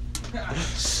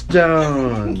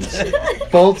Stones.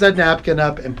 Folds that napkin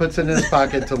up and puts it in his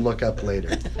pocket to look up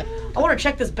later. I want to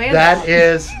check this band That out.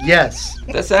 is, yes.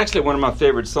 That's actually one of my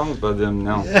favorite songs by them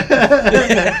now.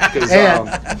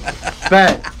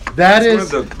 But that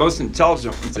is one of the most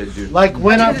intelligent ones they do. like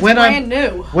when I'm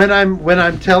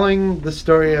telling the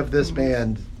story of this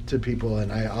band to people,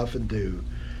 and I often do.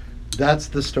 That's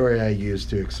the story I use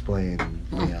to explain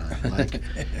Leon. Like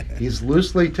he's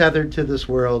loosely tethered to this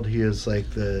world. He is like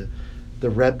the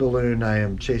red balloon I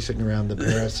am chasing around the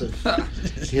Paris of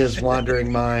his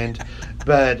wandering mind.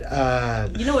 But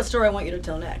you know what story I want you to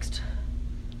tell next?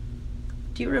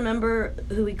 Do you remember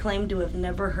who he claimed to have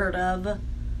never heard of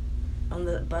on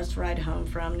the bus ride home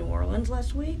from New Orleans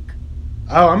last week?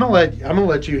 Oh, I'm gonna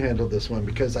let you handle this one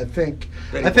because I think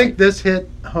this hit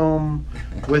home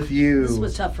with you. This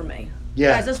was tough for me.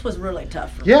 Yeah. Guys, this was really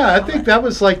tough for me. Yeah, I think that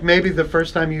was like maybe the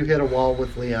first time you hit a wall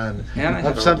with Leon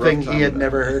of something he had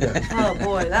never heard of. Oh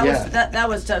boy, that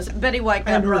was tough. Betty White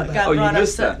got brought you up.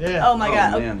 missed that. Yeah. Oh my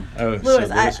God. Man.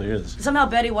 Lewis, somehow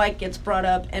Betty White gets brought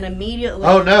up and immediately.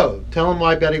 Oh no! Tell him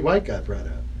why Betty White got brought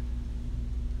up.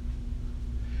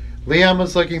 Leon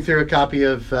was looking through a copy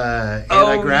of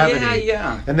Anti-Gravity.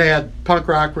 Yeah. And they had punk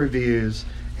rock reviews,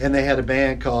 and they had a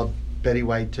band called Betty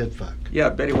White Titfuck. Yeah,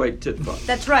 Betty White Titfuck.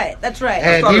 That's right.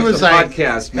 And thought he it was was a like,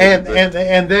 podcast, maybe,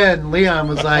 and then Leon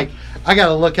was like, I got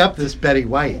to look up this Betty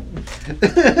White.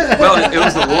 Well, it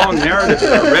was a long narrative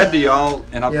that I read to y'all,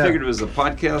 and I Yeah. figured it was a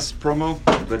podcast promo,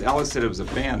 but Alex said it was a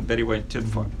band, Betty White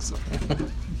Titfuck. So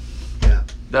Yeah.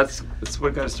 that's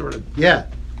what got it started. Yeah.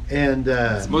 And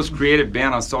It's the most creative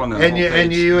band I saw in the and whole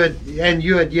page.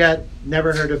 you had yet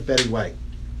never heard of Betty White.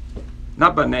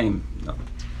 Not by name. No.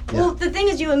 Well, the thing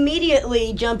is, you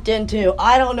immediately jumped into,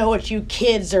 I don't know what you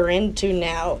kids are into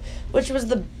now, which was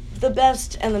the the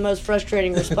best and the most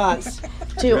frustrating response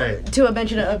to a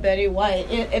mention of Betty White.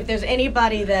 If there's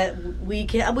anybody that we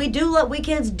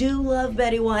kids do love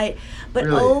Betty White, but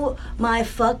Really? oh my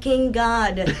fucking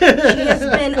God, she has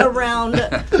been around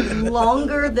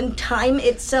longer than time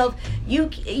itself. You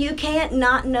can't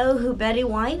not know who Betty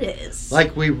White is.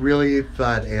 Like, we really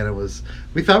thought Anna was.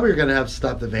 We thought we were going to have to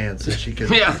stop the van so she could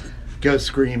go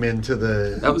scream into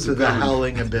the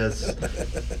howling abyss,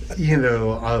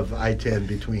 of I-10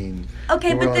 between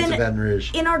New Orleans and Baton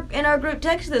Rouge. in our group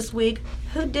text this week,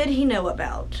 who did he know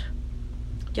about?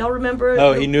 Do y'all remember?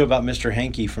 Oh, he knew about Mr.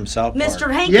 Hanky from South Park.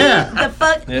 Mr. Hanky. Yeah. The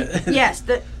fuck. Yes,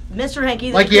 the Mr.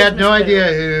 Hanky. Like, he had no idea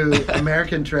who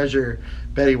American Treasure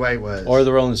Betty White was. Or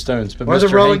the Rolling Stones. But Or Mr.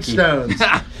 the Rolling Hanky, Stones.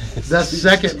 The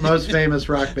second most famous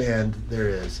rock band there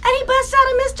is. And he busts out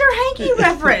a Mr. Hanky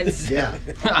reference. Yeah.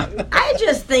 I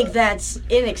just think that's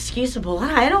inexcusable.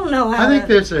 I don't know how. I think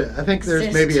there's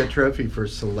maybe a exist. trophy for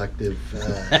selective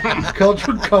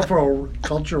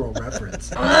cultural reference.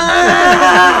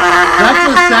 That's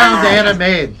the sound Anna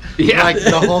made. Yeah. Like,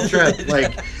 the whole trip.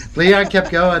 Like, Leon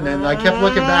kept going, and I kept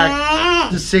looking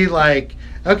back to see, like,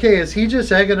 okay, is he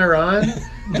just egging her on?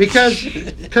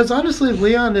 Because honestly,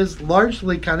 Leon is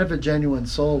largely kind of a genuine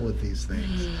soul with these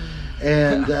things.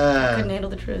 And couldn't handle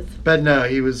the truth. but no,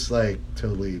 he was like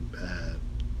totally.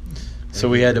 So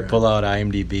we had to around. pull out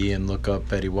IMDb and look up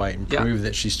Betty White and prove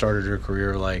that she started her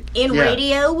career like... In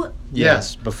radio?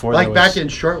 Yes, before like there back was- in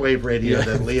shortwave radio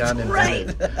that Leon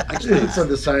invented for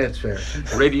the science fair.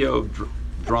 Radio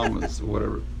dramas or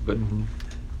whatever. But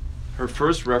her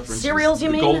first reference Serials, was you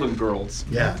the mean? Golden Girls.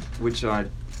 Yeah. Which I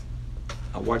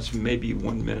watched maybe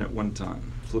 1 minute one time,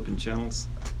 flipping channels.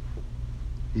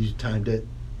 You timed it.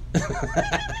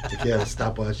 Like you had a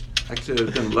stopwatch. Actually,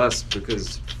 it's been less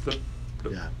because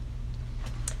Yeah.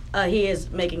 He is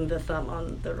making the thumb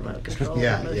on the remote control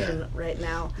motion right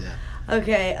now. Yeah.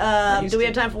 Okay, do we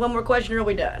have time for one more question, or are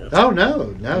we done? Oh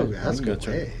no, ask go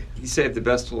away. you saved the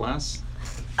best to last.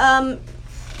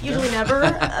 Usually never.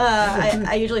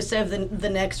 I usually save the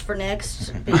next for next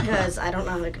because I don't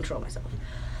know how to control myself.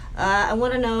 I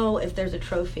want to know if there's a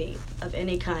trophy of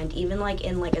any kind, even like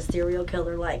in like a serial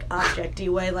killer like object-y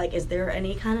way. Like, is there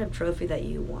any kind of trophy that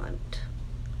you want?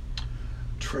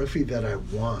 Trophy that I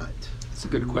want. It's a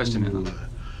good question, Anna.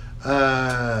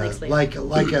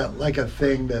 Like a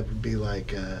thing that would be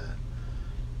like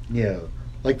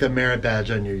like the merit badge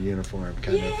on your uniform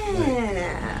kind of.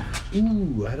 Yeah.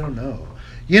 Ooh, I don't know.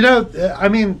 I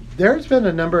mean, there's been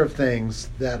a number of things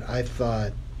that I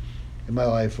thought in my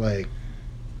life, like,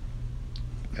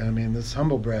 I mean, this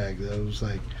humble brag that was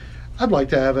like, I'd like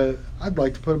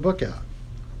to put a book out,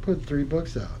 put 3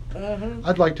 books out. Mm-hmm.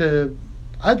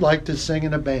 I'd like to sing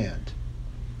in a band.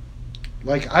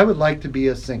 Like, I would like to be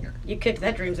a singer. You kicked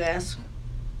that dream's ass.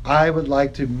 I would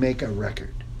like to make a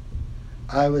record.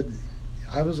 I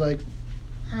was like,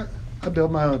 I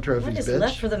build my own trophies, What is bitch.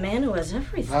 left for the man who has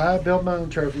everything? I build my own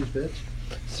trophies, bitch.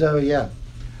 So, yeah.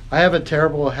 I have a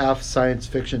terrible half science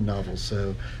fiction novel,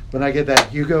 so when I get that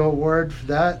Hugo Award for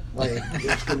that, like,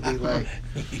 it's going to be like...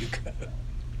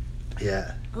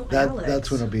 Yeah. Oh, That's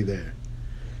Alex. when it'll be there.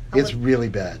 It's really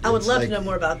bad. I would It's love like- to know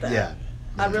more about that. Yeah.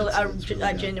 I really, it's really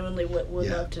I bad. genuinely would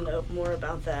Yeah. love to know more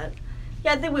about that.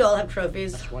 Yeah, I think we all have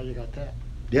trophies. That's why you got that.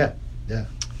 Yeah.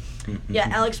 Yeah,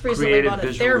 Alex recently Creative bought a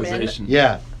theremin, visualization.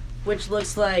 Yeah. which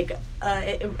looks like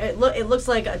it looks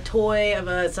like a toy of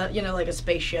like a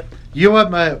spaceship. You know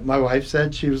what my wife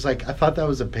said? She was like, I thought that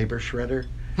was a paper shredder.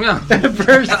 Yeah. At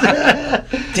first.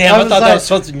 Damn, I thought that like- was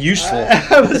something useful.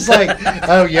 I was like,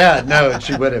 oh yeah, no,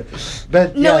 she would have.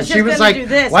 But No, yeah, it's she just was gonna like, do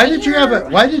this. why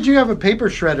did you have a paper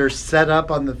shredder set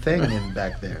up on the thing in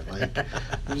back there? Like, it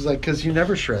was like, because you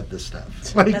never shred this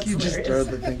stuff. Like, That's you just hilarious.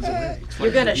 throw the things away.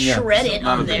 You're gonna Yeah. shred it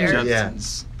None on of the there. Yeah.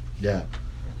 Jetsons. Yeah.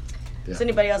 Does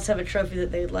anybody else have a trophy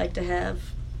that they'd like to have?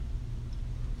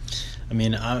 I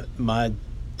mean, my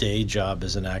day job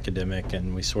is an academic,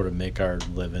 and we sort of make our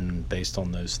living based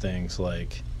on those things.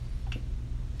 Like,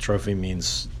 trophy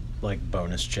means like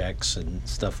bonus checks and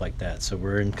stuff like that. So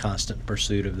we're in constant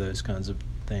pursuit of those kinds of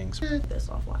things. This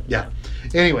offline. Yeah.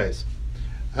 Anyways,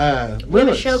 We have a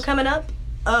Lewis. show coming up.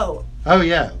 Oh, Oh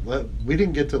yeah, well, we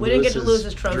didn't get to. We didn't get to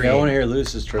Lewis's trophy. I want to hear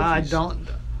Lewis's trophies.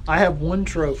 I have one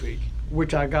trophy,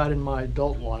 which I got in my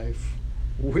adult life,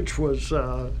 which was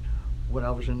when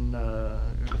I was in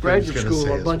graduate gonna school.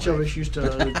 say A his bunch of wife. us used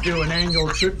to do an annual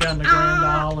trip down the Grand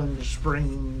Isle in the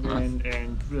spring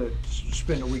and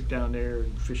spend a week down there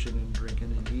and fishing and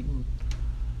drinking and eating.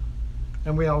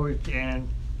 And we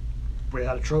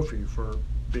had a trophy for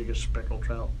biggest speckled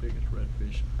trout, biggest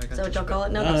redfish. I got is that what the y'all call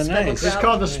it? No, Oh, the speckled nice. It's trout.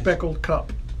 called the speckled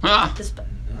cup. Ah, The spe-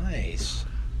 Nice.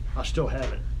 I still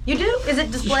have it. You do? Is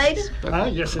it displayed? Yes, it is. It's in your office?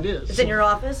 office? Yes, it is. It's in your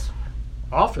office?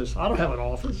 Office? I don't have an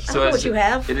office. I don't know what is you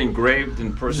have. It engraved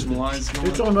and personalized.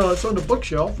 It's on the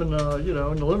bookshelf in in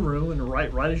the living room, and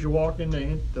right as you walk in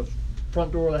the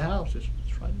front door of the house, it's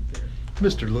right there.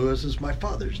 Mr. Lewis is my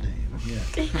father's name.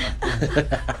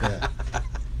 Yeah.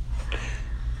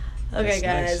 Okay,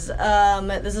 That's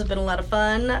guys. This has been a lot of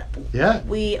fun. Yeah.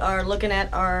 We are looking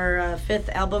at our 5th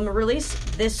album release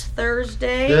this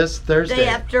Thursday. This Thursday. Day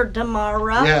after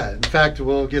tomorrow. Yeah. In fact,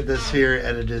 we'll get this here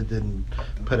edited and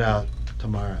put out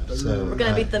tomorrow. So We're going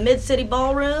to be at the Mid-City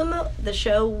Ballroom. The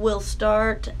show will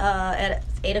start at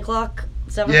 8 o'clock,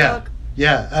 7 o'clock.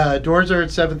 Yeah. Doors are at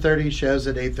 7:30. Shows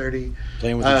at 8:30.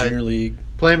 Playing with the Junior League.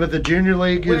 Playing with the Junior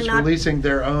League, We're who's not- releasing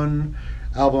their own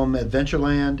album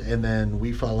Adventureland, and then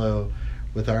we follow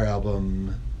with our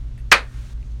album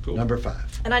Cool. number 5.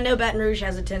 And I know Baton Rouge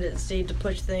has a tendency to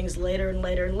push things later and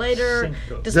later and later.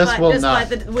 Cinco. This will not.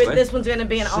 This one's going to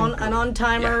be an on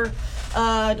timer.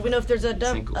 Do we know if there's a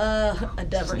Cinco.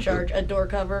 door charge, a door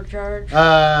cover charge?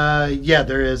 Yeah,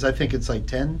 there is. I think it's like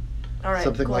 10. All right,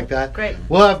 Something cool. like that. Great.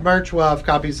 We'll have merch. We'll have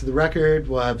copies of the record.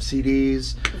 We'll have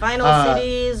CDs. Vinyl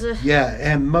CDs. Yeah,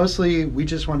 and mostly we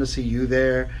just want to see you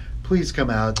there. Please come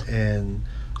out and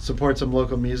support some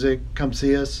local music. Come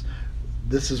see us.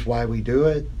 This is why we do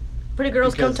it. Pretty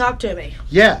girls, come because- talk to me.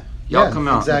 Yeah. Y'all yeah, come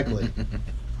out. Exactly.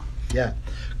 Yeah.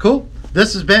 Cool.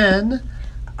 This has been.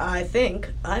 I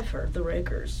think I've heard the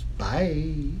Rakers. Bye.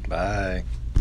 Bye.